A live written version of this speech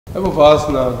Hello for us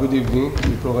now, good evening.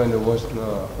 We program the watch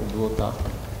now UDUOTA,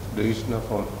 the regional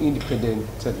from independent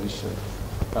television.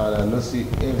 And I know see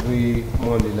every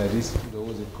Monday like this, there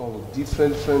was a call with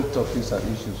different topics and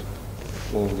issues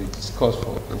when we discuss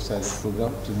for inside the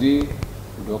program. Today,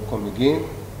 we will come again.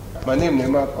 My name is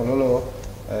Neymar Onolo,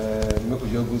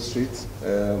 Mekujogu Street.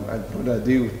 And brother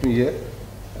day with me here,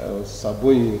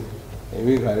 Saboyi,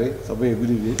 Saboyi, good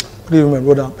evening. Good evening, my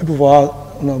brother. People for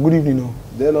us, no, good evening. No.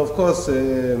 Then, of course,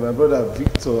 my brother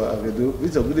Victor Avedo.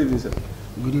 Victor, good evening, sir.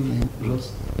 Good evening,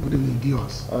 Ross. Good evening,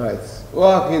 viewers. All right.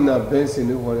 What can Benson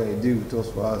do what I do with us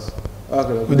for us?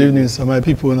 Good evening, sir. My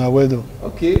people are well done.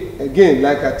 Okay. Again,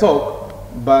 like I talk,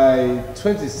 by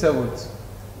 27th,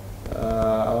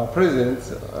 our president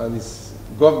and his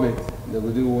government they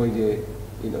will do 1 year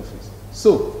in office.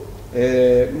 So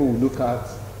we will look at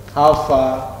how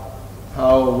far,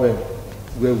 how well,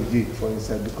 where we did, for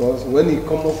instance, because when he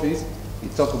come office, he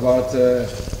talk about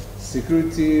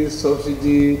security,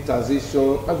 subsidy,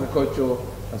 taxation, agriculture,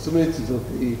 and so many things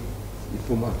of the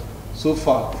format. So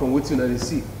far, from what you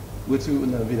see, what you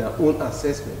have been our own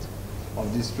assessment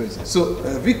of this president. So,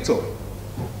 Victor,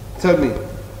 tell me,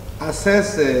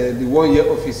 assess the 1 year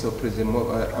office of President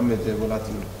Ahmed Bola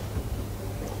Tinubu.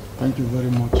 Thank you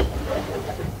very much.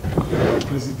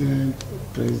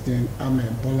 President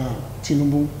Ahmed Bola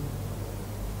Tinubu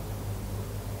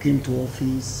came to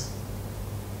office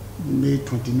May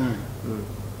 29,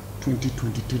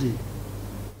 2023.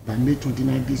 By May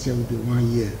 29 this year will be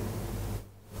 1 year.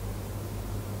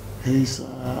 His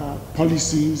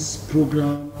policies,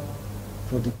 program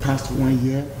for the past 1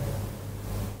 year,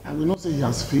 I will not say he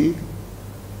has failed.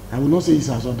 I will not say he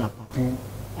has underperformed.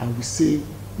 I will say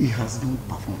he has not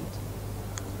performed.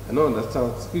 I don't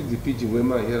understand. Speak the pidgin way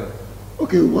man here.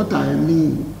 Okay, what I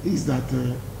mean is that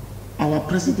our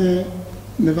president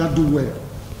never do well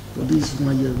for this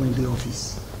 1 year when in the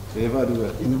office. He never do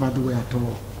well. He never do well at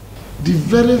all. The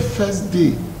very first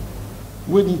day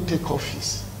when he take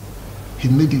office, he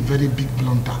made a very big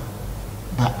blunder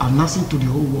by announcing to the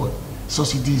whole world,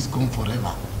 subsidy is gone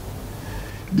forever.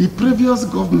 The previous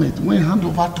government, when hand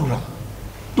over to them,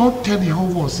 don't tell the whole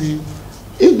world, say,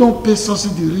 if don't pay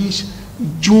subsidy reach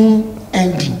June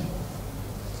ending,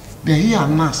 then he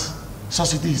announced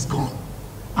subsidy is gone.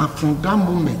 And from that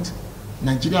moment,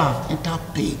 Nigeria have entered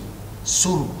pain,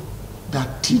 sorrow,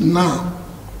 that till now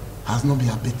has not been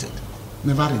abated,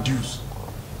 never reduced.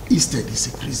 Instead, it's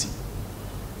increasing.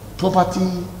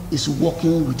 Poverty is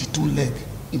walking with the 2 legs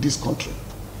in this country.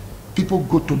 People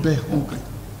go to bed hungry,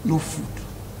 no food.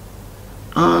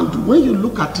 And when you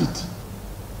look at it,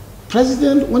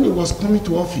 President, when he was coming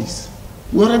to office,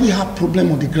 we already had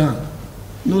problem on the ground.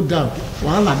 No doubt,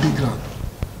 wahala the ground.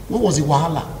 What was the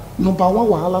wahala? Number one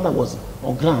wahala that was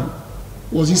on ground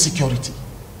was insecurity.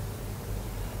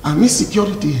 And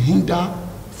insecurity hinder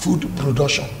food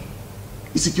production.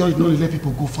 Insecurity not let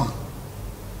people go farm.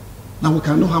 Now we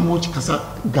can know how much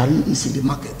gari is in the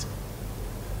market.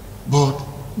 But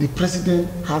the president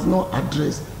has not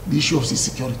addressed the issue of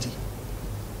insecurity.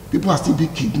 People are still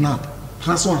being kidnapped.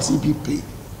 Ransom are still being paid.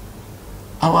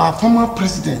 Our former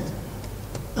president,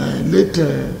 late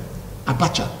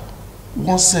Abacha,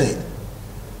 once said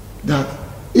that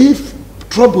if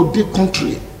trouble the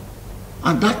country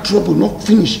and that trouble not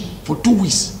finish for 2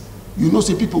 weeks, you know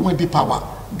say people when they power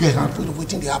get hand for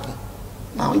waiting they happen.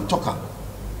 Now he talk,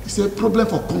 it's a problem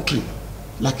for country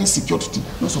like insecurity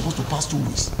not supposed to pass 2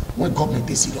 weeks when government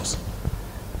is serious.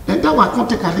 And that one can't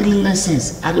take a really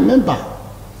license. I remember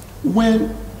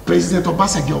when President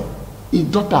Obasanjo, his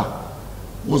daughter,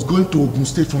 was going to Ogun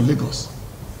State from Lagos.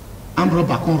 Armed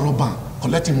robber come rob,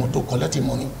 collecting motor, collecting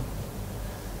money.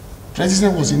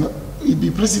 President was he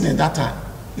be president that time.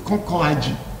 He can't call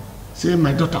IG, say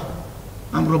my daughter,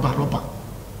 armed robber.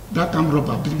 That armed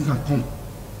robber bring and come.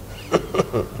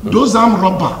 Those armed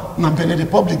robber, na Benin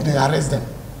Republic, they arrest them.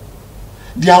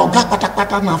 They are oga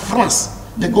kata na France,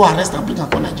 they go arrest and bring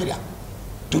and come Nigeria.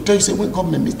 To tell you say when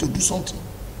government needs to do something,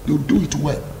 they will do it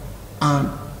well.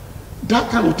 And that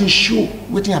kind of thing show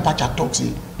wetin Abacha talk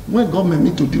say when government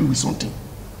need to deal with something.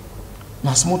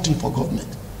 Na small thing for government.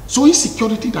 So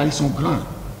insecurity that is on ground,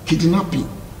 kidnapping,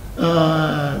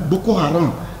 Boko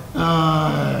Haram,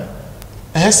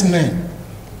 S-men,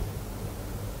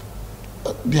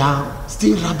 they are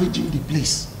still ravaging the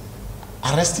place,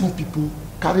 arresting people,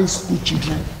 carrying school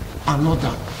children and all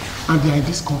that. And they are in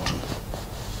this country.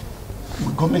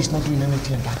 The government is not doing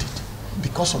anything about it.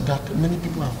 Because of that, many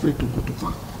people are afraid to go to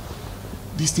farm.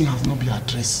 This thing has not been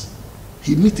addressed.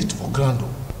 He meet it for granted.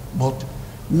 But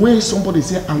when somebody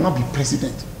say, I want to be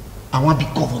president, I want to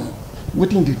be governor,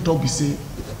 waiting the top, he say,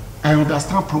 I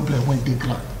understand problem when they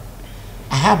grant.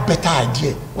 I have better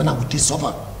idea when I would take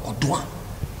suffer or do it.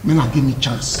 May not give me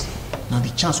chance. Now the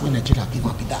chance when Nigeria give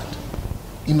me be that.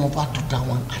 You never do that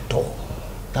one at all.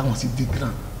 That one is the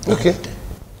ground. Okay.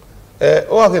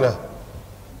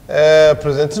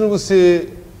 President Tinubu say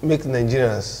make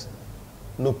Nigerians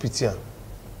no pity.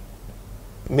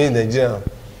 Make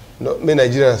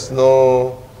Nigerians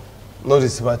no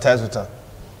sympathize with her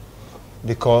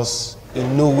because he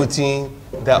know wetin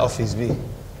that office be.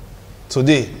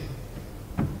 Today,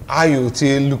 how you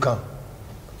tell look am?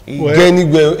 When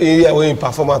you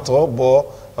perform at all, but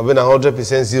I've been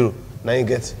 100% zero. Now you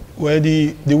get. Well,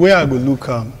 the way I go look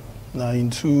now in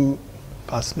two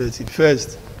perspectives.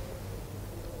 First,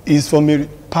 is from a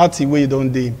party where you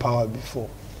don't dey in power before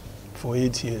for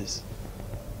 8 years.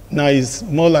 Now it's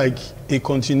more like a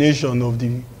continuation of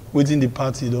the within the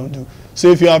party don't do. So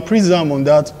if you are prism on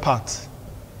that part,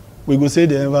 we go say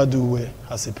they never do well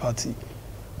as a party.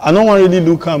 I don't want really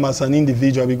look at him as an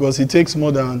individual because it takes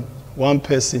more than one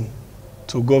person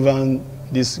to govern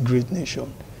this great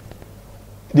nation.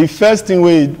 The first thing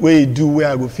we do where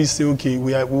I go feel say, okay,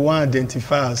 we want to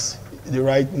identify as the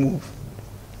right move.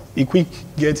 He quick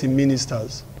get in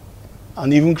ministers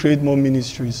and even create more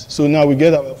ministries. So now we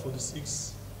get about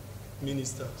 46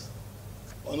 ministers.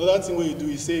 Another thing we do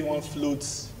is say you want to float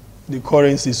the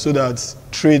currency so that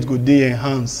trade go dey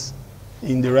enhance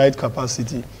in the right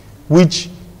capacity, which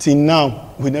till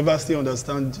now we never still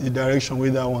understand the direction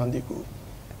where that one they go.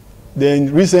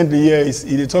 Then recently here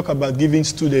they talk about giving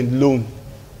student loan.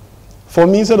 For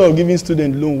me, instead of giving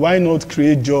student loan, why not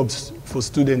create jobs for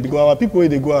students? Because our people, when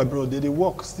they go abroad, they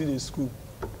work still in school.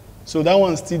 So that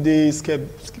one still they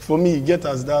kept, for me, get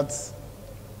as that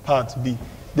part B.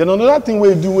 Then another thing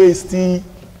we do is still,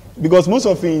 because most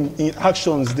of in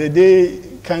actions, they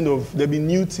be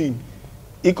new thing.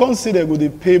 It can't say they go they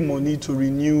pay money to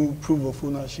renew proof of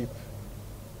ownership.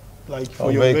 Like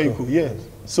for your vehicle. Yeah.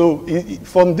 So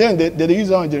from then, they use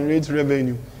that to generate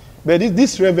revenue. But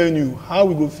this revenue, how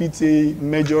we go fit a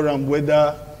measure and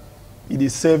whether it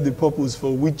is serve the purpose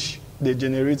for which they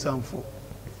generate them for.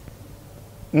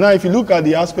 Now, if you look at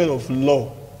the aspect of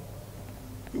law,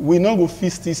 we not go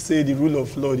fit still say the rule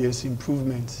of law there's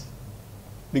improvement,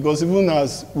 because even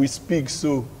as we speak,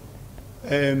 so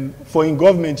for in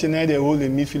government, China they hold a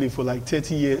midfield for like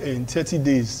 30 years and 30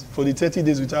 days. For the 30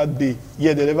 days without bail,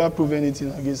 yeah, they never prove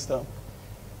anything against them.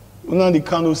 Now the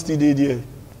Kano still there.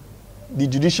 The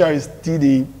judiciary still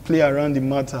they play around the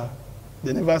matter.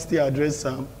 They never still address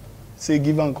them, say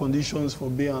given conditions for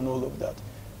bail and all of that.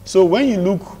 So when you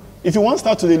look, if you want to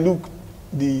start to look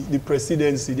the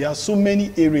presidency, there are so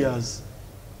many areas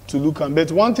to look at.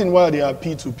 But one thing why they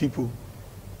appeal to people,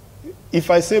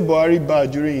 if I say Buhari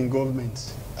bad during in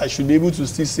government, I should be able to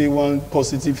still say one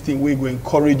positive thing where go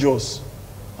encourage us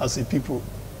as a people.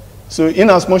 So in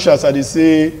as much as I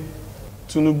say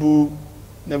Tinubu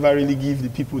never really give the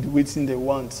people the waiting they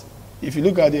want. If you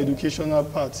look at the educational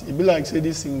part, it be like say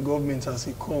this in government as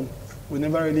it come, we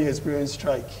never really experience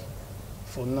strike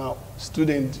for now.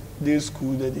 Student day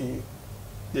school that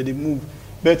they move.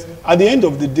 But at the end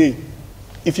of the day,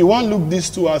 if you want to look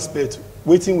these two aspects,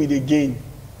 waiting with the gain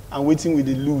and waiting with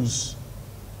the lose,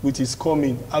 which is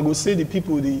coming, I go say the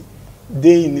people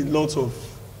they in a lot of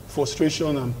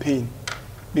frustration and pain.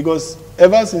 Because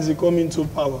ever since they come into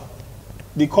power,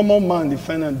 the common man, they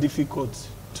find it difficult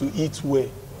to eat well.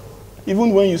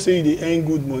 Even when you say they earn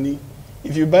good money,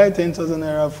 if you buy 10,000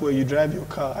 naira for you drive your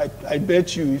car, I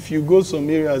bet you if you go some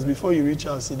areas before you reach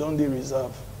us, you don't they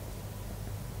reserve.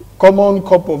 Common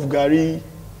cup of gari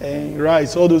and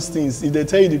rice, all those things, if they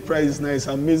tell you the price is nice,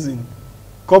 amazing.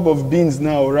 Cup of beans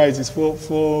now, rice is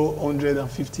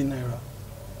 450 naira.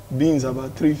 Beans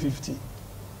about 350.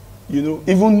 You know,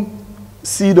 even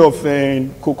seed of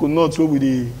coconut with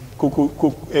the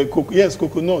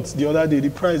coconuts. The other day, the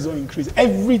price don't increase.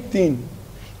 Everything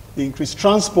they increase.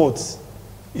 Transport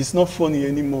is not funny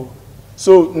anymore.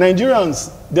 So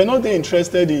Nigerians, they're not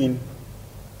interested in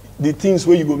the things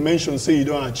where you go mention, say you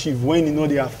don't achieve, when you know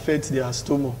they affect their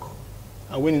stomach,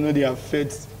 and when you know they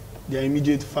affect their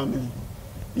immediate family.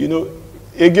 You know,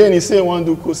 again, you say one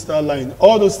do coastal line.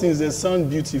 All those things, they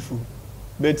sound beautiful.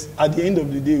 But at the end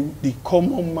of the day, the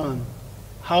common man,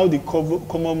 how the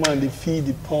common man, they feed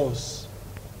the pulse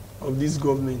of this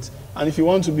government. And if you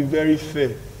want to be very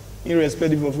fair,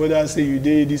 irrespective of whether I say you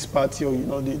did this party or you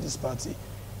not did this party,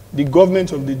 the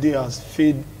government of the day has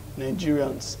fed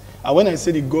Nigerians. And when I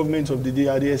say the government of the day,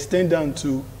 I extend down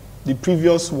to the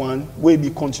previous one, where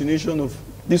the continuation of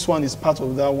this one is part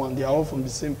of that one. They are all from the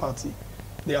same party.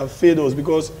 They have fed us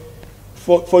because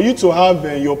for you to have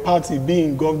your party be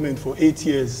in government for 8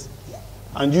 years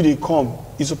and you they come,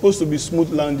 it's supposed to be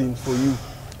smooth landing for you.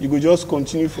 you go just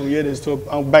continue from here and stop.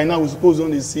 And by now, we're supposed to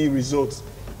only see results.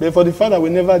 But for the fact that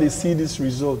whenever they see these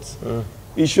results,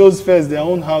 it shows first their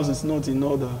own house is not in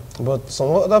order. But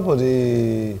some other people,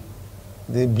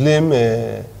 they blame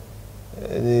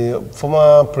the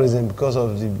former president because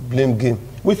of the blame game.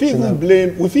 We feel even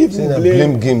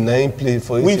blame game now in play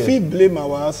for we feel blame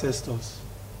our ancestors.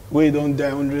 We don't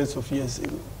die hundreds of years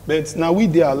ago. But now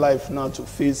we are alive now to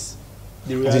face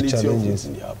the reality of what's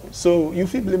in the happen. So you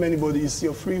feel blame anybody, it's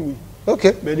your free will.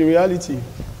 Okay. But the reality.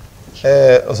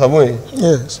 Osamoye.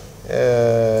 Yes.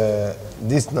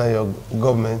 This now your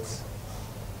government,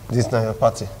 this now your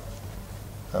party.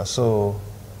 So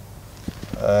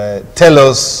tell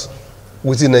us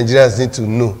what the Nigerians need to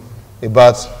know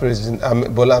about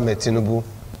President Bola Ahmed Tinubu.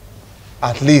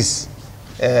 At least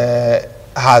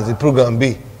has the program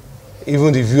be,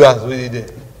 even the viewers were there,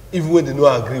 even when they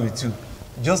don't agree with you,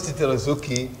 just to tell us,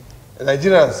 okay,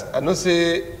 Nigerians, I don't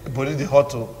say body the hot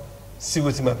to see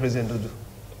what my president will do.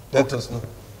 Let us know.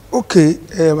 Okay,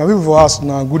 my people for us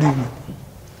now, good evening.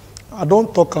 I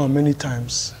don't talk many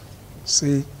times.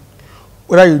 Say,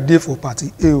 whether you did for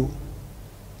party A or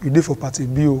you did for party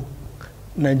B,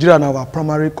 Nigeria now our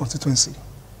primary constituency.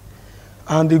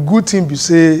 And the good thing be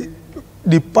say,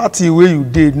 the party where you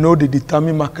did know the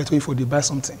determine market way for they buy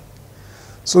something.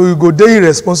 So you go there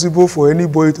irresponsible for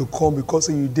anybody to come because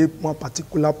you did one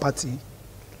particular party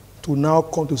to now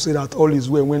come to say that all is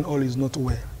well when all is not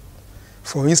well.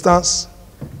 For instance,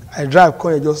 I drive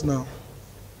car just now.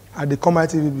 I did come my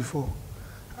TV before.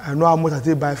 I know how much I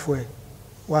take buy for it,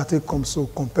 what I take come so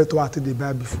compared to what I take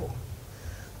buy before.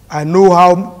 I know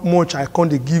how much I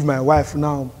can't give my wife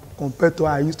now compared to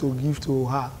what I used to give to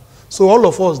her. So all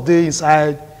of us stay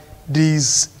inside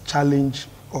this challenge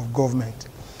of government.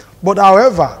 But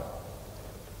however,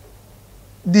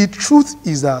 the truth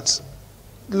is that,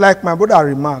 like my brother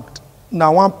remarked,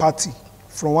 now one party,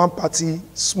 from one party,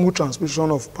 smooth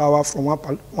transmission of power from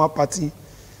one party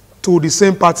to the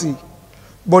same party.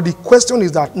 But the question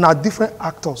is that now different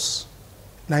actors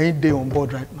now they on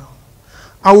board right now.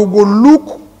 And we'll go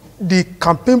look the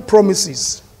campaign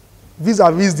promises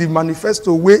vis-a-vis the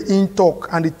manifesto where in talk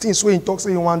and the things where in talk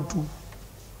say you want to.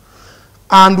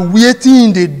 And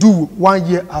waiting they do 1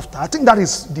 year after. I think that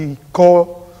is the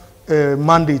core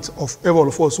mandate of every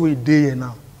of us who are there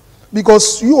now.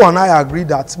 Because you and I agree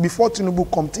that before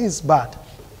Tinubu comes, things bad.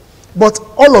 But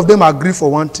all of them agree for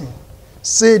one thing.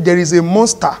 Say there is a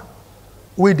monster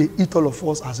where they eat all of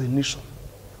us as a nation,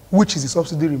 which is the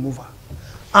subsidy remover.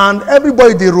 And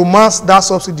everybody, they romance that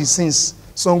subsidy since.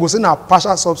 Some go say a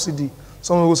partial subsidy,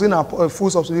 some go say a full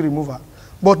subsidy remover.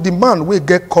 But the man will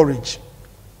get courage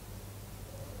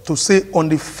to say on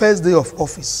the first day of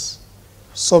office,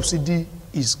 subsidy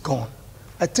is gone.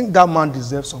 I think that man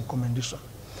deserves some commendation.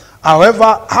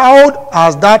 However, how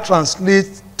does that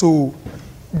translate to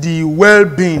the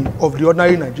well-being of the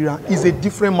ordinary Nigerian is a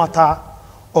different matter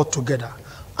altogether.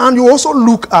 And you also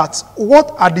look at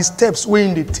what are the steps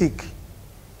when they take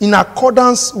in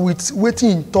accordance with what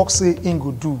in talk say in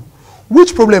go do.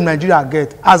 Which problem Nigeria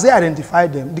get? As they identify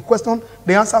them,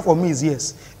 the answer for me is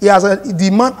yes. The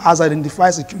man has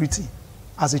identified security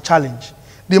as a challenge.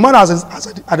 The man has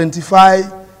identified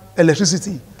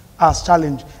electricity as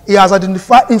challenge. He has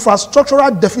identified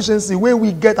infrastructural deficiency where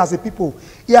we get as a people.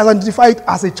 He has identified it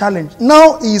as a challenge.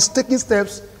 Now he is taking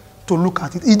steps to look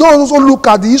at it. He does also look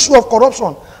at the issue of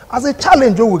corruption as a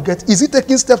challenge where we get. Is he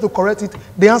taking steps to correct it?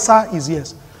 The answer is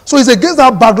yes. So it's against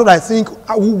that background I think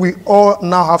we all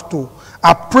now have to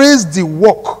appraise the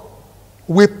work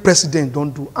where president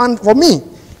don't do. And for me,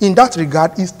 in that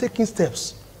regard, he's taking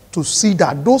steps to see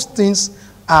that those things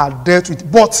are dealt with.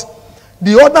 But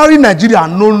the ordinary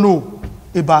Nigerian no know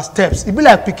about steps. It be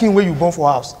like picking where you born for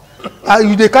house.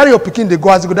 They carry your picking, they go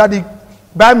as you go, daddy,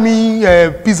 buy me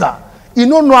pizza. You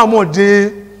don't know how much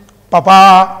they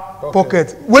papa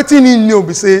pocket. Waiting in you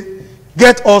be say,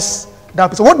 get us that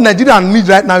pizza. What Nigerian need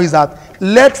right now is that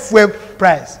let fuel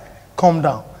price come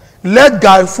down. Let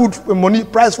food money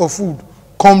price for food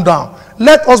come down.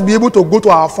 Let us be able to go to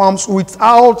our farms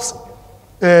without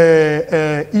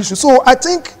issues. So I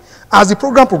think as the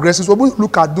program progresses, we're going to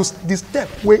look at the step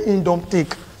where in don't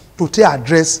take to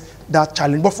address that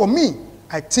challenge. But for me,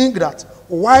 I think that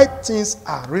why things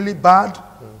are really bad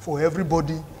for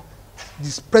everybody,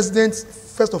 this president,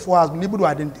 first of all, has been able to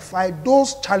identify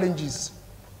those challenges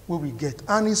where we get,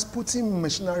 and is putting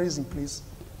machineries in place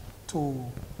to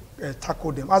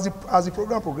tackle them. As the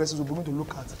program progresses, we're going to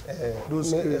look at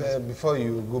those areas. Before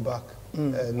you go back,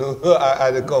 no,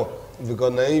 I come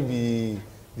because now be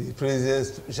the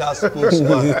president's special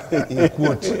spokesman in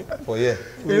quote for here.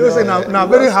 You know, say now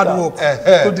very hard work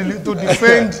to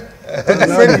defend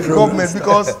the government,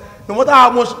 because no matter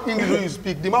how much English you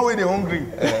speak, the man when they're hungry,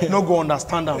 no go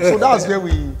understand them. So that's where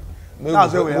we.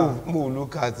 That's where we are. We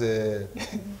look at the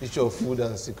issue of food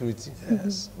and security.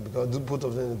 Yes. Because both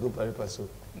of them go pari passu.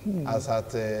 As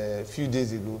at a few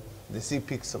days ago, they still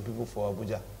picked some people for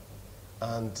Abuja,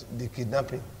 and the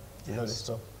kidnapping, you know, the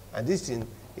stuff. And this thing,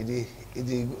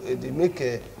 it make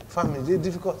a family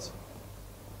difficult.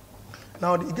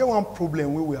 Now, you get one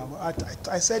problem where we have.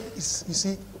 I said, you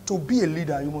see, to be a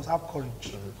leader, you must have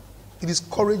courage. It is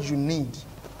courage you need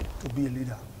to be a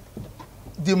leader.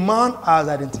 The man has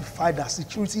identified that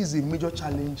security is a major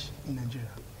challenge in Nigeria.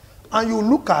 And you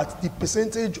look at the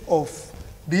percentage of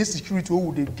the insecurity we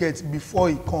would get before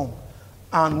it come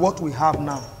and what we have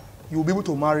now, you'll be able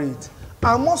to marry it.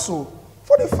 And also,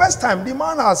 for the first time, the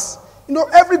man has, you know,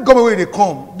 every government where they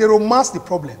come, they romance the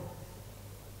problem.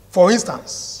 For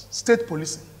instance, state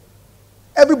policing.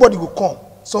 Everybody will come.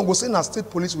 Some will say, now state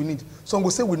police we need. Some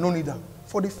will say, we don't need them.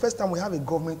 For the first time, we have a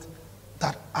government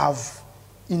that have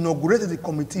inaugurated a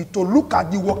committee to look at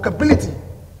the workability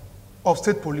of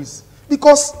state police.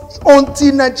 Because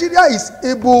until Nigeria is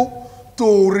able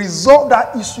to resolve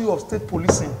that issue of state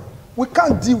policing, we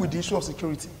can't deal with the issue of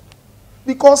security.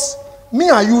 Because me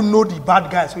and you know the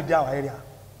bad guys within our area.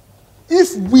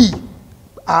 If we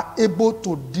are able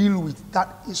to deal with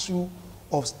that issue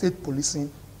of state policing,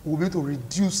 we'll be able to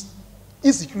reduce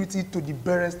insecurity to the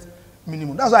barest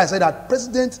minimum. That's why I said that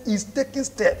President is taking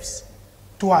steps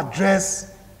to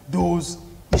address those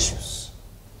issues.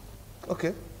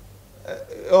 Okay.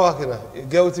 You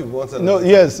get what you want. No,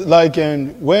 yes, like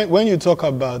when you talk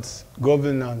about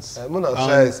governance. I'm going to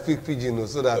try to speak pidgin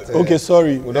so that. Okay,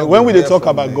 sorry. When we talk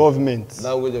about government,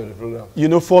 language of the program. You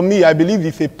know, for me, I believe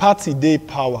if a party they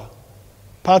power,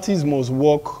 parties must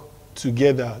work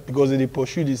together because they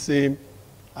pursue the same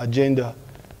agenda.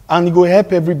 And it will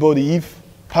help everybody if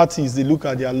parties they look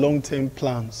at their long-term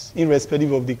plans,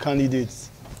 irrespective of the candidates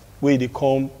where they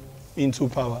come into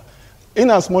power. In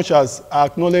as much as I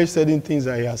acknowledge certain things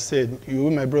that he has said, you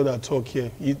hear my brother talk here,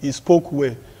 he spoke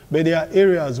well, but there are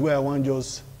areas where I want to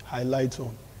just highlight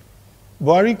on.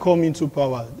 Buhari come into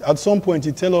power. At some point,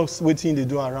 he tell us what thing they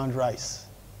do around rice.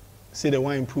 Say they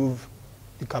want to improve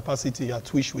the capacity at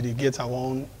which we get our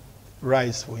own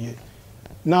rice for you.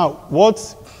 Now,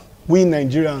 what we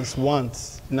Nigerians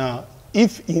want now,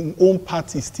 if in own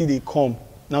party still they come,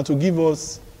 now to give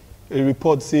us a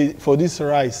report, say, for this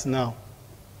rice now,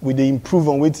 will they improve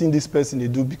on waiting this person they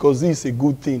do, because this is a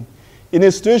good thing. In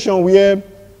a situation where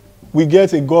we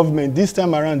get a government, this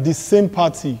time around, this same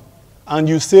party, and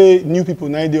you say new people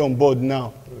now they're on board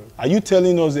now, are you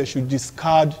telling us they should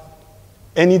discard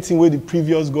anything where the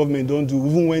previous government don't do,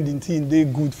 even when the thing they're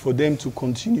good for them to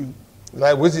continue?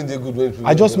 Like, what's in the good way?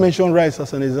 I just mentioned rice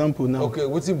as an example now. Okay,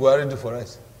 what's in Buhari do for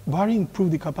rice? Buhari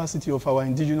improved the capacity of our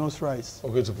indigenous rice.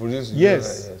 Okay, to produce.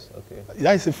 Yes. Yes. Okay.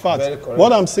 That is a fact.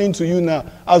 What I'm saying to you now,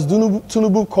 as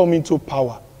Tinubu come into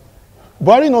power,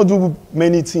 Buhari not do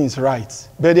many things right,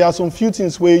 but there are some few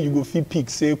things where you go feel pick,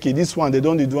 say, okay, this one they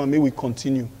don't do, and maybe we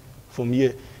continue from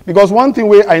here. Because one thing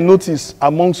where I notice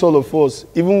amongst all of us,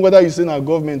 even whether you say in our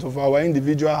government or our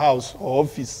individual house or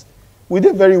office,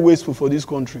 we're very wasteful for this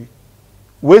country.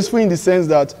 Wasteful in the sense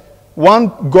that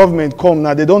one government come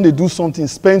now, they do something,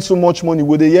 spend so much money,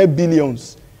 will they hear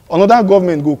billions. Another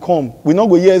government go come. We not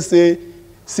go here say,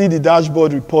 see the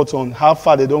dashboard report on how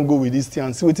far they don't go with this thing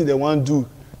and see what they want to do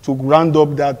to round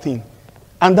up that thing.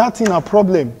 And that thing a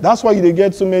problem. That's why they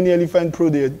get so many elephant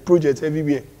projects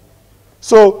everywhere.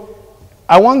 So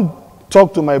I want to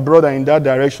talk to my brother in that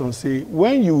direction, say,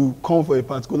 when you come for a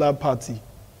particular party,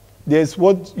 there's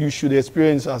what you should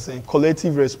experience as a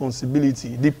collective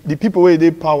responsibility. The people where they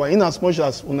power, in as much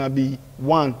as una be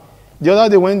one. The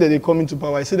other day when they come into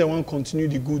power, I say they want to continue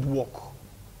the good work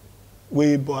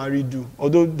where Buhari do.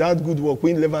 Although that good work,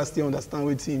 we never still understand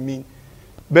what it means.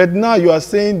 But now you are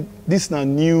saying this is a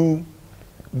new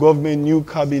government, new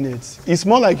cabinet. It's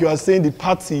more like you are saying the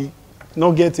party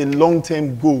not get a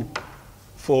long-term goal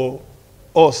for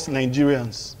us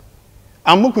Nigerians.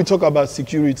 And when we talk about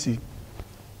security,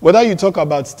 whether you talk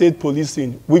about state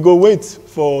policing, we go wait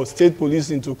for state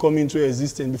policing to come into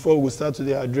existence before we start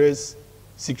to address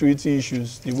security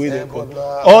issues the way they come.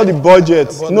 All the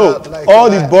budgets,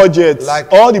 all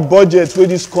the budgets where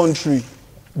this country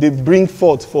they bring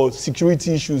forth for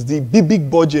security issues, the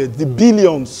big budget, the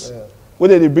billions,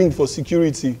 whether they bring for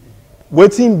security,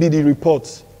 waiting be the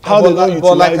reports. How they don't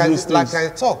utilize those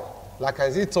things. Like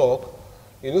I say talk,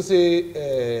 you know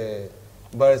say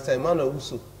Barrister Emmanuel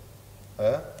Uso,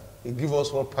 he give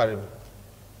us one parable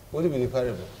What will be the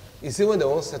parable? He say when they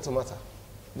won't settle matter,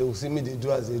 they will see me they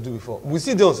do as they do before. We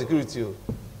see them on security,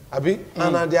 Abi,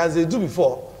 and as they do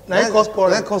before. Now cause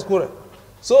quarrel.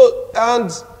 So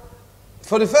and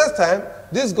for the first time,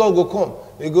 this God go come.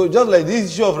 He go just like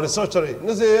this issue of restructuring. You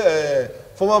know, say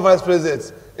former vice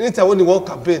president. Anytime when they want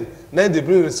campaign, now they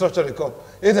bring restructuring come.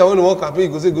 Anytime when they want campaign, he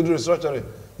go say go do restructuring.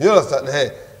 You understand?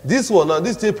 Hey, this one now,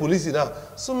 this state police now.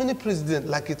 So many presidents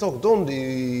like he talk, don't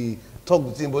they talk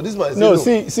with him? But this man no,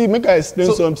 see, make I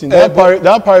explain something.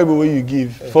 That parable where you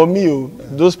give for me,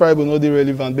 those parables not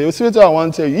irrelevant. But see what I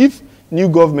want to tell you: if new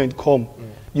government come,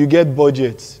 you get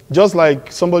budgets. Just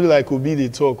like somebody like Obi they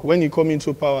talk when you come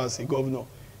into power as a governor,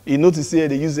 you notice here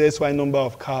they use the SY number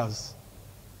of cars.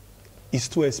 It's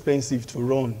too expensive to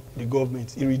run the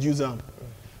government. It reduces them.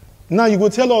 Now you go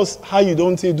tell us how you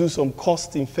don't do some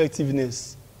cost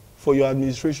effectiveness for your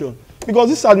administration. Because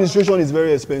this administration is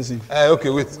very expensive. Okay,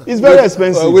 wait. It's very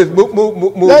expensive.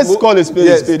 Let's call it spade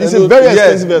a spade. It's a very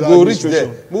expensive administration. We'll reach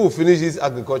there. We'll finish this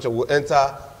agriculture. We'll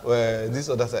enter this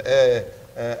other side.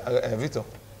 Victor.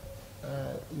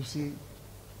 You see,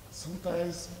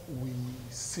 sometimes we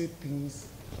say things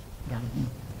that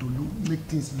make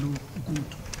things look good.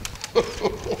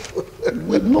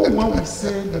 No one will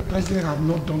say the president has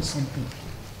not done something.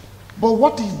 But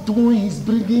what he's doing is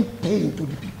bringing pain to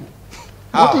the people.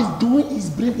 What he's doing is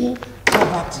bringing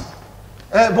poverty.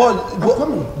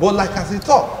 But like as he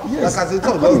talk, yes, like as he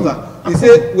talk, he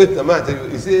say, wait a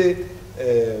minute, he say,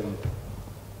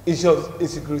 issue of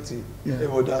insecurity,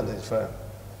 everyone down the fire.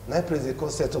 Now president can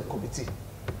set up committee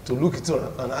to look it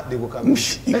on and they will come. Let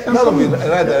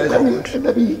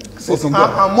me say something.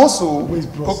 I'm also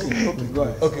okay, go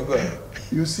ahead. Okay, go ahead.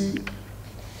 You see,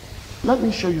 let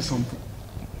me show you something.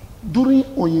 During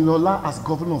Oyinola as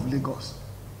governor of Lagos,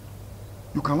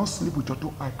 you cannot sleep with your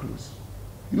two eyes closed.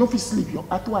 You know if you sleep, your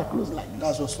two eyes closed like this.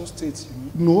 That's also state.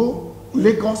 No,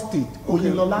 Lagos State.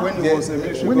 Oyinola, when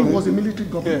he was a military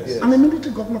governor. Yes. And a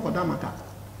military governor for that matter.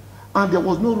 And there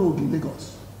was no road in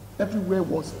Lagos. Everywhere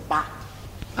was bad.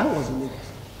 I was in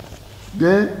Lagos.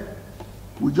 Then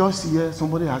we just hear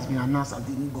somebody has been announced as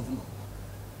the new governor.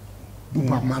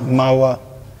 Marwa,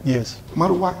 yes.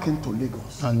 Marwa came to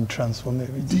Lagos. And transformed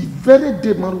everything. The very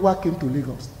day Marwa came to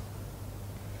Lagos,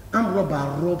 armed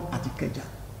robber robbed at Ikeja,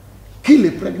 kill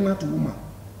a pregnant woman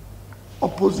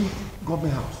opposite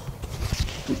government house.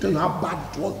 To tell you how bad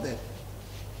it was there.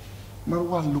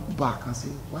 Marwa looked back and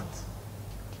said, what?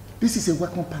 This is a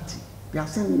welcome party. They are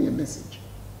sending me a message.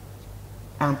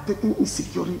 I'm taking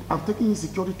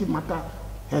insecurity matter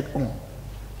head on.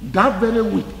 That very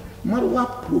week,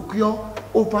 Marwa procured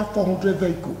over 400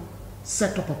 vehicles,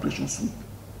 set up operation sweep.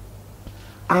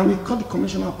 And he called the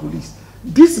commissioner of police.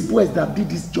 These boys that did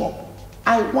this job,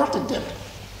 I wanted them.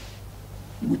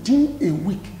 Within a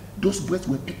week, those boys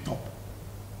were picked up.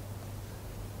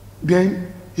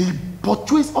 Then he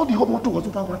purchased all the whole motor was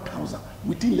over 1,000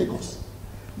 within Lagos.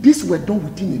 These were done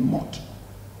within a month.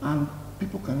 And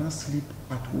people cannot sleep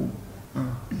at home.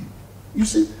 You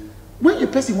see, when a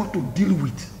person wants to deal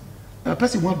with, a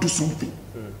person wants to do something,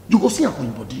 you go see your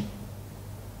body.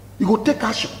 You go take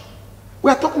action. We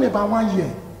are talking about 1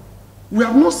 year. We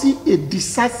have not seen a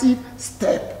decisive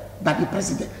step that the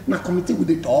president, now committee with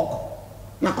the talk,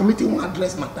 now committee will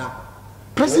address matter.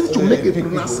 President to make a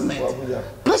pronouncement.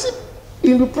 President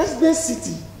in the president's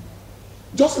city,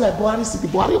 just like Buhari city,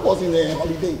 Buhari was in a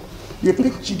holiday. They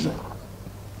picked children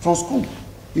from school.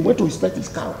 He went to inspect his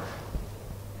car.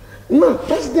 Now,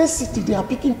 president's city, they are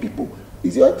picking people.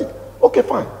 Is it okay?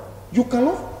 Fine. You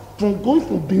cannot from going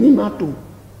from Benin now to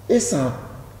Esan.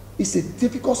 It's a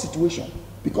difficult situation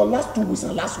because last 2 weeks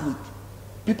and last week,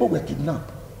 people were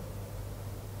kidnapped.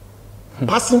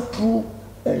 Passing through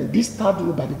this third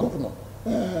road by the governor,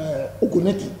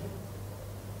 Oguneki.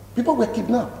 People were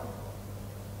kidnapped.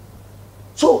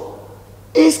 So,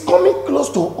 it's coming close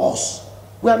to us.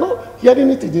 We are not hearing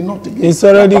it in the north again. It's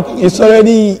already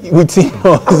within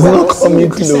us. It's not coming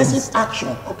close.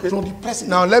 Action from the president.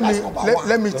 Now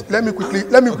let me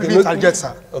quickly interject,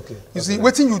 sir. Okay. You see,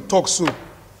 waiting you talk so.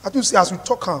 As you see, as we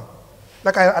talk,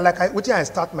 waiting I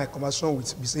start my conversation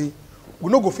with, we say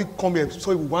we no go fit come here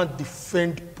so we want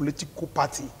defend political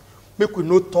party. Make we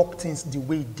no talk things the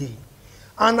way they.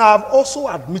 And I have also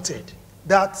admitted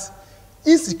that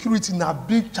insecurity is a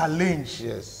big challenge.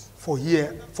 Yes.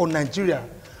 For Nigeria.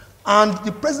 And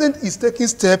the president is taking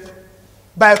steps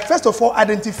by, first of all,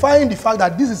 identifying the fact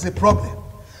that this is a problem.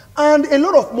 And a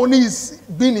lot of money is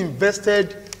being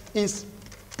invested in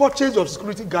purchase of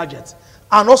security gadgets.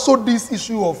 And also this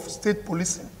issue of state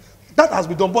policing. That has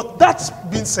been done. But that's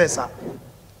been said, sir.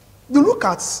 You look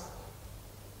at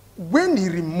when he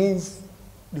removed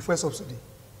the fuel subsidy,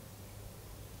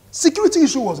 security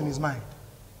issue was in his mind.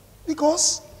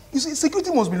 Because, you see,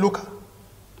 security must be local.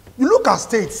 You look at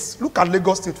states, look at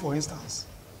Lagos State, for instance.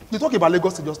 You talk about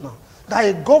Lagos State just now. That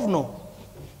a governor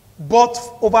bought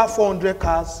over 400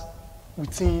 cars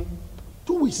within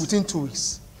 2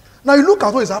 weeks. Now you look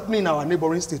at what is happening in our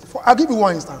neighboring state. I'll give you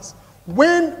one instance.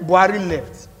 When Buhari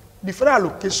left, the federal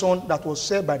allocation that was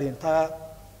shared by the entire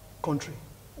country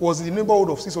was in the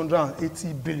neighborhood of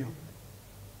 680 billion.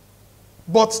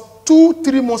 But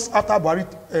 2-3 months after Buhari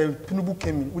TINUBU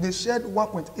came in, they shared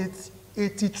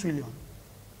 1.80 trillion.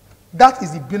 That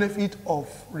is the benefit of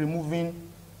removing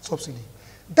subsidy.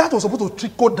 That was supposed to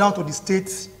trickle down to the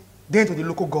states, then to the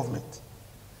local government.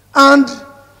 And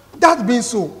that being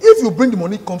so, if you bring the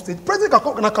money come state, the president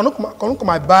cannot come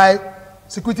and buy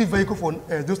security vehicle for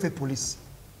those state police.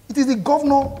 It is the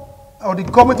governor or the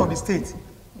government of the state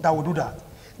that will do that.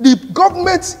 The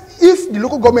government, if the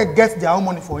local government gets their own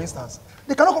money, for instance,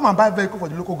 they cannot come and buy vehicle for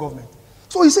the local government.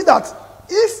 So you see that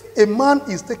if a man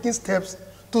is taking steps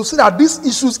to see that these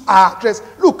issues are addressed,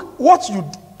 look, what you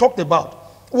talked about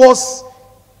was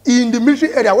in the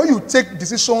military area where you take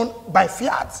decision by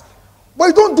fiat. But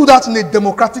you don't do that in a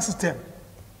democratic system.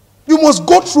 You must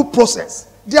go through process.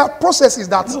 There are processes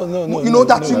that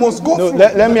you must go through.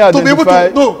 Let me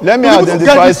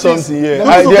identify something here.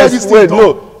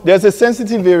 There's a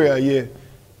sensitive area here.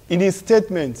 In his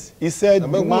statement, he said,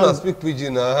 from my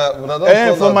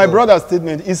brother's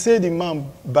statement, he said the man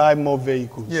buy more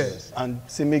vehicles. Yes. And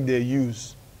say make their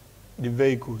use the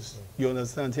vehicles. You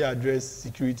understand? He address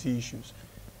security issues.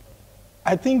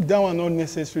 I think that one not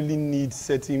necessarily need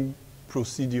certain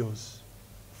procedures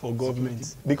for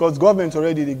government, because government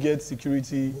already they get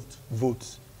security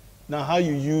votes. Now how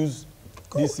you use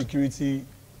these security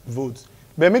votes?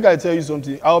 But make I tell you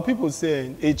something. Our people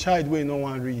say a child will no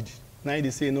one read. Now they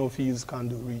say no, if he use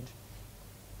candle read.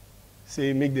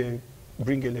 Say make them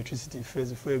bring electricity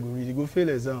first before you go read. You go fail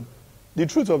exam. The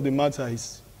truth of the matter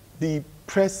is the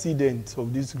president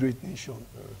of this great nation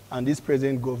and this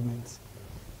present government,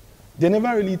 they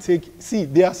never really take, see,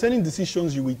 there are certain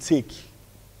decisions you will take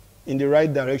in the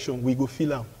right direction, we go feel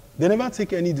them. They never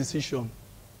take any decision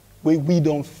where we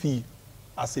don't feel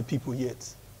as a people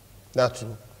yet. That's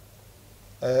true.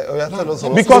 Because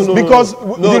the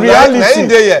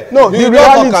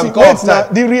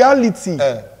reality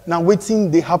now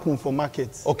waiting they happen for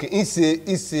markets. Okay, that is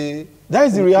the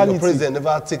reality. The president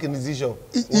never taken a decision.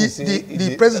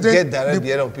 The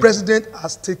president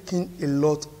has taken a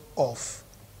lot of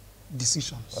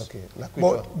decisions. Okay,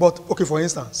 but okay, for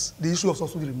instance, the issue of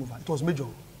subsidy removal, it was major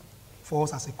for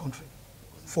us as a country.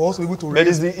 For us to be able to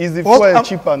raise. But is the fuel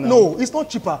cheaper now? No, it's not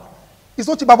cheaper. It's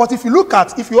not cheaper. But if you look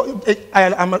at,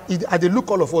 I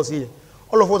look all of us here.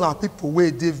 All of us are people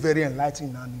where they're very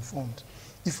enlightened and informed.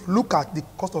 If you look at the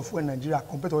cost of fuel in Nigeria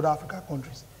compared to other African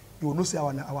countries, you will not say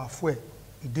our fuel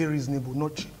is reasonable,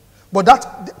 not cheap. But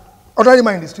that ordinary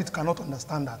man in the street cannot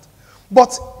understand that.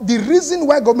 But the reason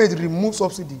why government removes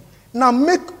subsidy now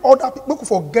make other people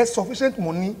forget sufficient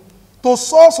money to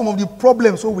solve some of the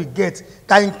problems we get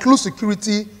that include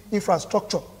security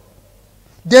infrastructure.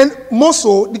 Then more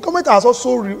so, the government has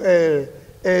also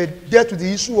dealt with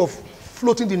the issue of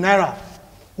floating the naira,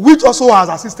 which also has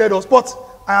assisted us. But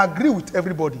I agree with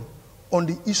everybody on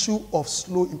the issue of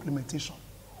slow implementation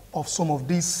of some of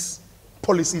these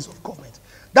policies of government.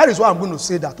 That is why I'm going to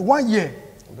say that 1 year.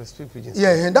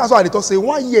 Yeah, and that's why they say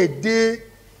 1 year,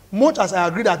 much as I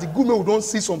agree that the government will don't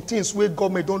see some things where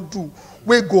government don't do,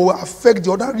 where go affect the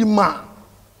ordinary man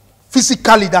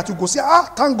physically, that you go say,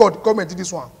 thank God the government did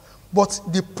this one. But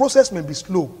the process may be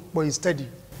slow, but it's steady.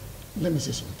 Let me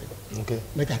say something. Okay.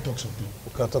 Make I talk something.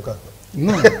 Okay.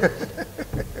 No.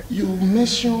 You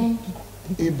mentioned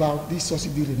about this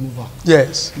subsidy removal.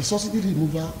 Yes. The subsidy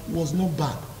removal was not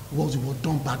bad. It was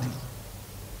done badly.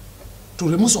 To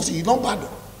remove subsidy, not bad,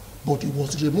 but it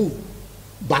was removed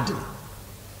badly.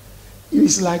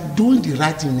 It's like doing the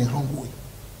right thing in the wrong way.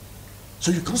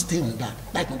 So you can't stay on that.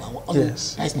 That's number one.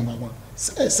 Yes. That's number one.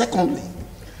 Secondly,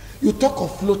 you talk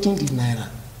of floating the naira.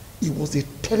 It was a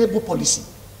terrible policy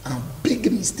and big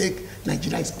mistake.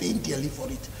 Nigeria is paying dearly for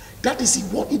it. That is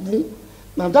what even,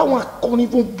 now that one can't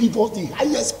even give us the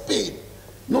highest pay.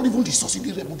 Not even the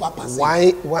subsidy removal per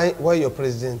se. Why your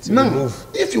president remove?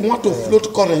 If you want to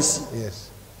float currency, yes.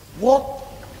 What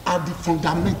are the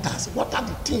fundamentals? What are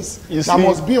the things that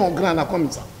must be on ground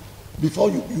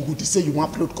before you would say you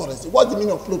want float currency? What's the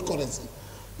meaning of float currency?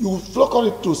 You float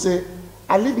currency to say,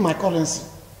 I leave my currency.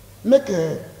 Make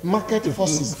a market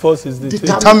forces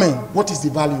determine what is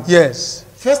the value. Yes.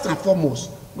 First and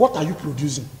foremost, what are you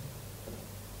producing?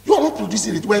 You are not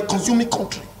producing it. We are a consuming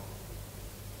country.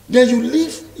 Then you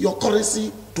leave your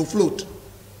currency to float.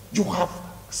 you have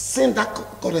sent that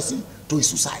currency to a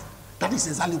suicide. That is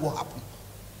exactly what happened.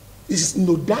 It is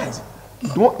no dies. You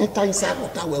don't enter inside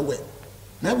water well.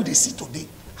 Now we see today,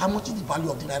 how much is the value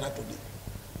of the naira today?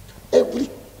 Every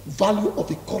value of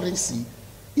a currency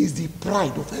is the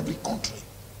pride of every country.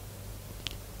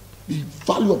 The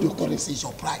value of your currency is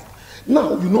your pride.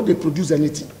 Now, you know they produce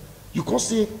anything. You can't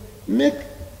say,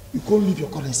 you can't leave your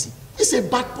currency. It's a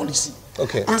bad policy.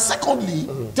 Okay. And secondly,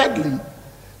 thirdly,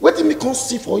 what we can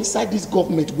see for inside this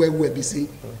government where we say,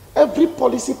 every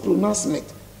policy pronouncement,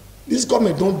 this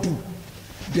government don't do.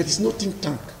 There is no think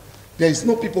tank. There is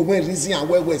no people when reason and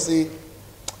where we say,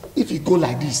 if you go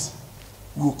like this,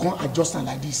 we will come adjust and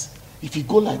like this. If you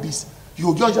go like this, you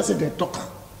will just say they're talking.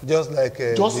 Just like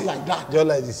like that. Just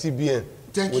like the CBN.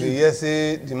 Thank when you. They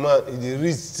say the man he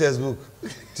read textbook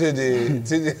till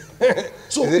the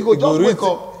So he go just wake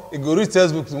up. He go read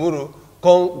textbook tomorrow.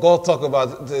 Go talk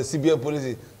about the CBN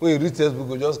policy. When you read textbook,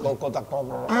 you just come contact.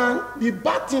 And the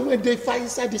bad thing when they find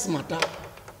inside this matter,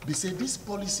 they say this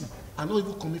policy are not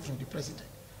even coming from the president,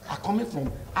 are coming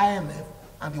from IMF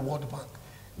and the World Bank.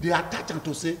 They attach them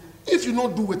to say, if you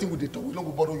don't do what with the talk, we don't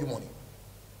go borrow you money.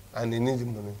 And they need the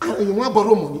money. And you want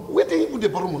borrow money? Where they even they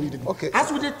borrow money? Okay.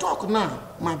 As we they talk now,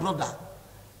 my brother,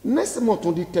 next month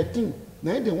on the 13th,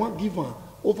 now they want give her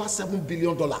over $7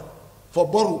 billion for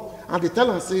borrow, and they tell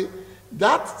them say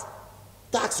that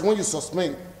tax when you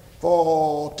suspend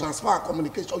for transfer and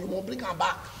communication, you must bring her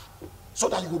back so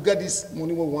that you will get this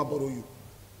money when we want borrow you.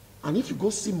 And if you go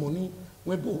see money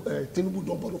when Tinubu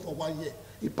don't borrow for 1 year,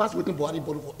 he pass waiting Buhari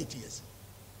borrow for 8 years.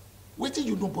 Waiting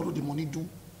you don't borrow the money do.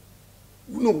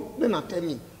 No, then I tell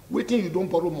me, waiting you don't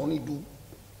borrow money do.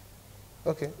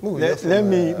 Okay. Let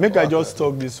me make I just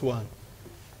talk this one.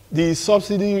 The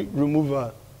subsidy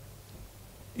removal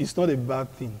is not a bad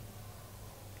thing.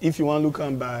 If you want to look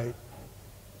and by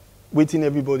waiting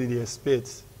everybody they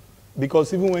expect.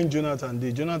 Because even when Jonathan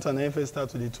and FS start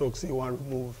to the talk, say want to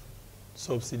remove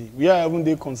subsidy. We are even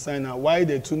they concerned now why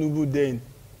the Tinubu then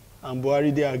and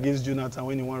Buhari they against Jonathan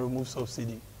when he want to remove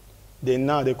subsidy. Then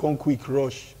now they come quick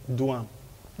rush do them.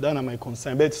 That's not my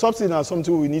concern. But subsidy is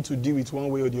something we need to deal with one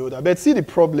way or the other. But see the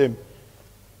problem.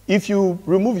 If you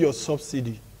remove your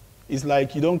subsidy, it's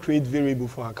like you don't create variable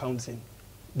for accounting.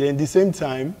 Then at the same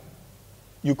time,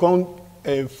 you can't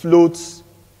float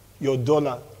your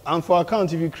dollar. And for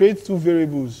account, if you create two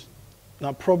variables,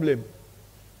 no problem.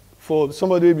 For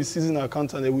somebody who will be seasoned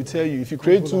accountant, they will tell you, if you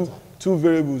create two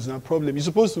variables, no problem. You're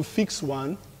supposed to fix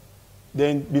one,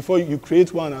 then before you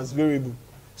create one as variable.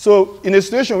 So in a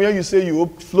situation where you say you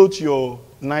float your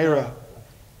naira,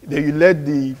 then you let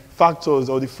the factors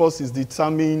or the forces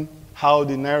determine how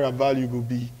the naira value will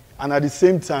be. And at the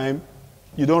same time,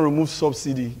 you don't remove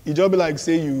subsidy. It just be like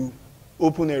say you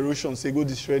open erosion, say go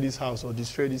destroy this house or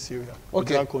destroy this area.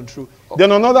 Okay. Without control. Okay.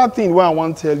 Then another thing where I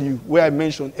want to tell you, where I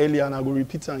mentioned earlier, and I will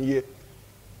repeat it here.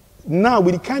 Now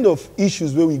with the kind of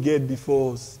issues where we get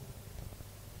before us,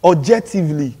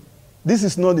 objectively, this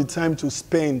is not the time to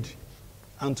spend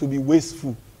and to be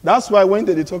wasteful. That's why when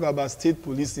they talk about state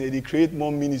policing, they create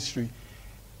more ministry.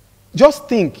 Just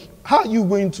think, how are you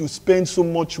going to spend so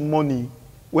much money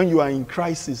when you are in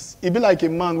crisis? It be like a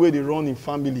man where they run in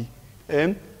family.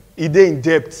 He they in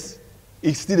debt.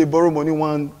 He still they borrow money,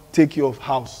 one take care of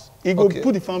house. He go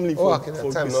put the family for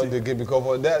time not again because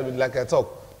for that, like I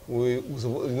talk, we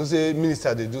say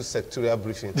minister they do sectorial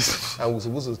briefing and we're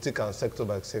supposed to take our sector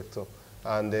by sector.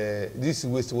 And this is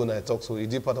waste when I talk, so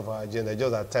it is part of our agenda.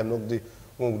 Just at time, not the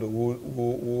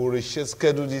we'll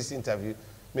schedule this interview,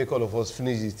 make all of us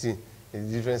finish the thing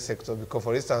in different sectors. Because,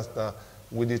 for instance, now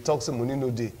with the talks of money no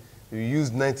day, we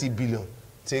use 90 billion,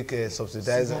 take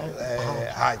subsidized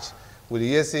Hajj. With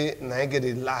the ESA, now get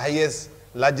the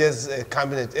largest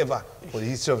cabinet ever for the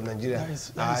history of Nigeria.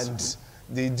 And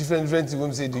the different things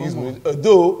we say they use money.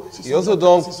 Although he also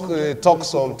don't talk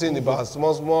something about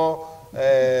small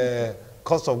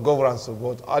cost of governance,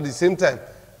 but at the same time,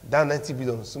 that 90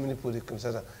 billion, so many people they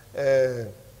consider.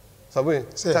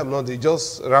 Time now they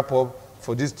just wrap up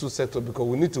for these two sectors because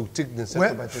we need to take the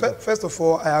sector by sector. First of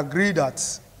all, I agree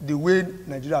that the way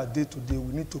Nigeria did today,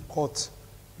 we need to cut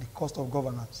the cost of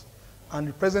governance. And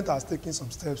the president has taken some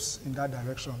steps in that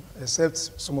direction,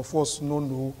 except some of us don't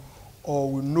know, or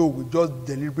we know we just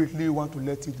deliberately want to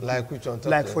let it go. Like which one?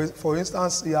 Like for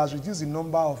instance, he has reduced the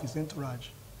number of his entourage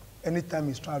anytime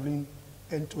he's traveling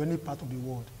into any part of the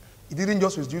world. He didn't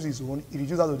just reduce his own, he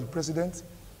reduced that of the president,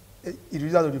 he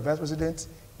reduced that of the vice president,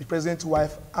 the president's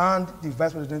wife, and the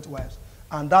vice president's wives.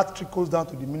 And that trickles down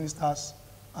to the ministers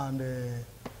and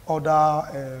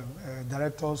other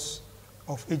directors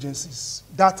of agencies.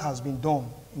 That has been done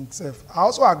in itself. I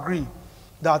also agree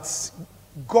that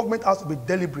government has to be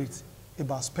deliberate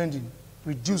about spending,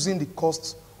 reducing the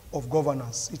cost of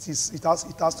governance. It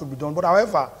has to be done. But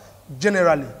however,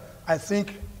 generally, I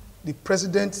think the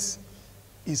president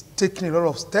is taking a lot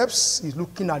of steps. He's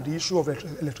looking at the issue of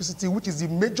electricity, which is the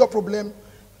major problem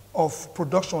of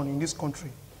production in this country.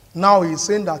 Now he's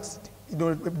saying that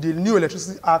the new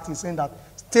Electricity Act is saying that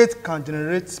states can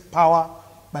generate power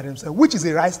by themselves, which is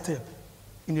a right step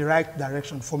in the right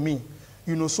direction for me.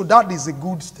 So that is a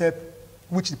good step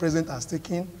which the president has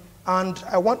taken. And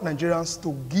I want Nigerians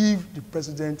to give the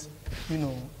president,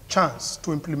 chance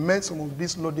to implement some of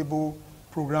these laudable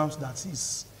programs that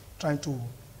he's trying to,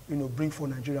 bring for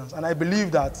Nigerians. And I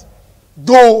believe that,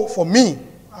 though for me,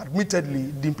 admittedly,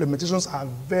 the implementations are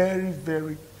very,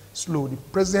 very slow. The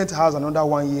president has another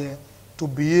 1 year to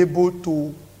be able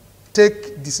to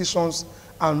take decisions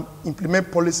and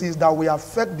implement policies that will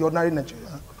affect the ordinary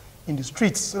Nigerian in the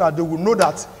streets, so that they will know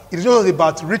that it is not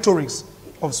about rhetorics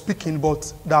of speaking,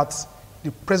 but that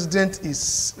the president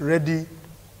is ready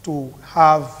to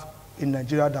have a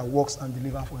Nigeria that works and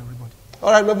delivers for everybody.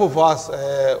 All right, members of us,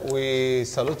 we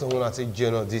salute him at the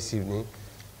journal this evening.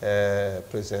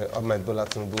 President Ahmed Bola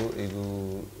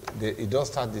Tinubu, he does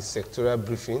start the sectorial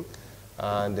briefing,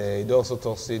 and he also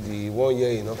talks to the 1 year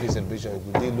in office celebration. It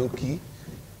will be low key.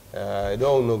 He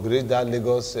don't inaugurate that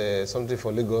Lagos, something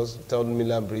for Lagos, 10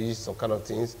 million bridge, some kind of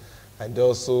things, and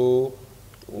also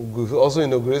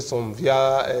inaugurate some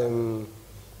via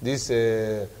this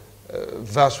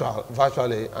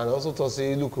virtually, and also to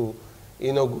say, look, go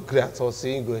create or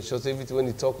say, go ensure everything when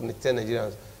he talk to 10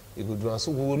 Nigerians, he go do. And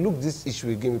so we will look this issue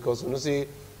again, because we know say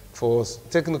for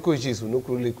technical issues we no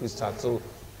really quick start. So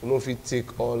we know if we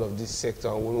take all of this sector,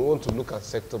 and we want to look at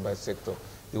sector by sector.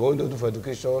 The one we do for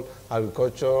education,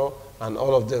 agriculture, and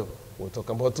all of them we'll talk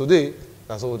about today.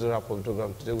 That's what we'll wrap up the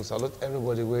program today. We salute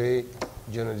everybody we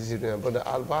join this evening. Brother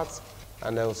Albert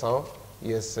and also,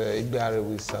 yes,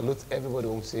 we salute everybody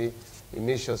who say he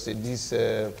made sure say this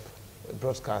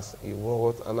broadcast is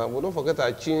worth. And we don't forget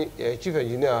our chief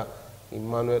engineer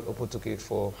Emmanuel Opotoke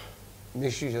for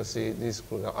make sure you say this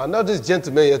program. And now this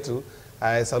gentleman here too,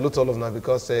 I salute all of them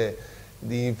because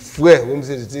the fuel when we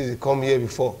say the things they come here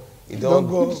before, it don't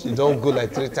go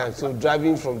like 3 times. So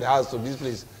driving from the house to this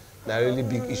place, that's a really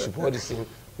big issue. For all this thing,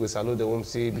 we salute them when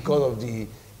say because of the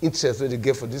interest that they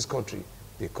get for this country,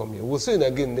 they come here. We'll see you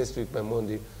again next week by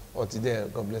Monday. Until then,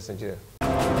 God bless Nigeria.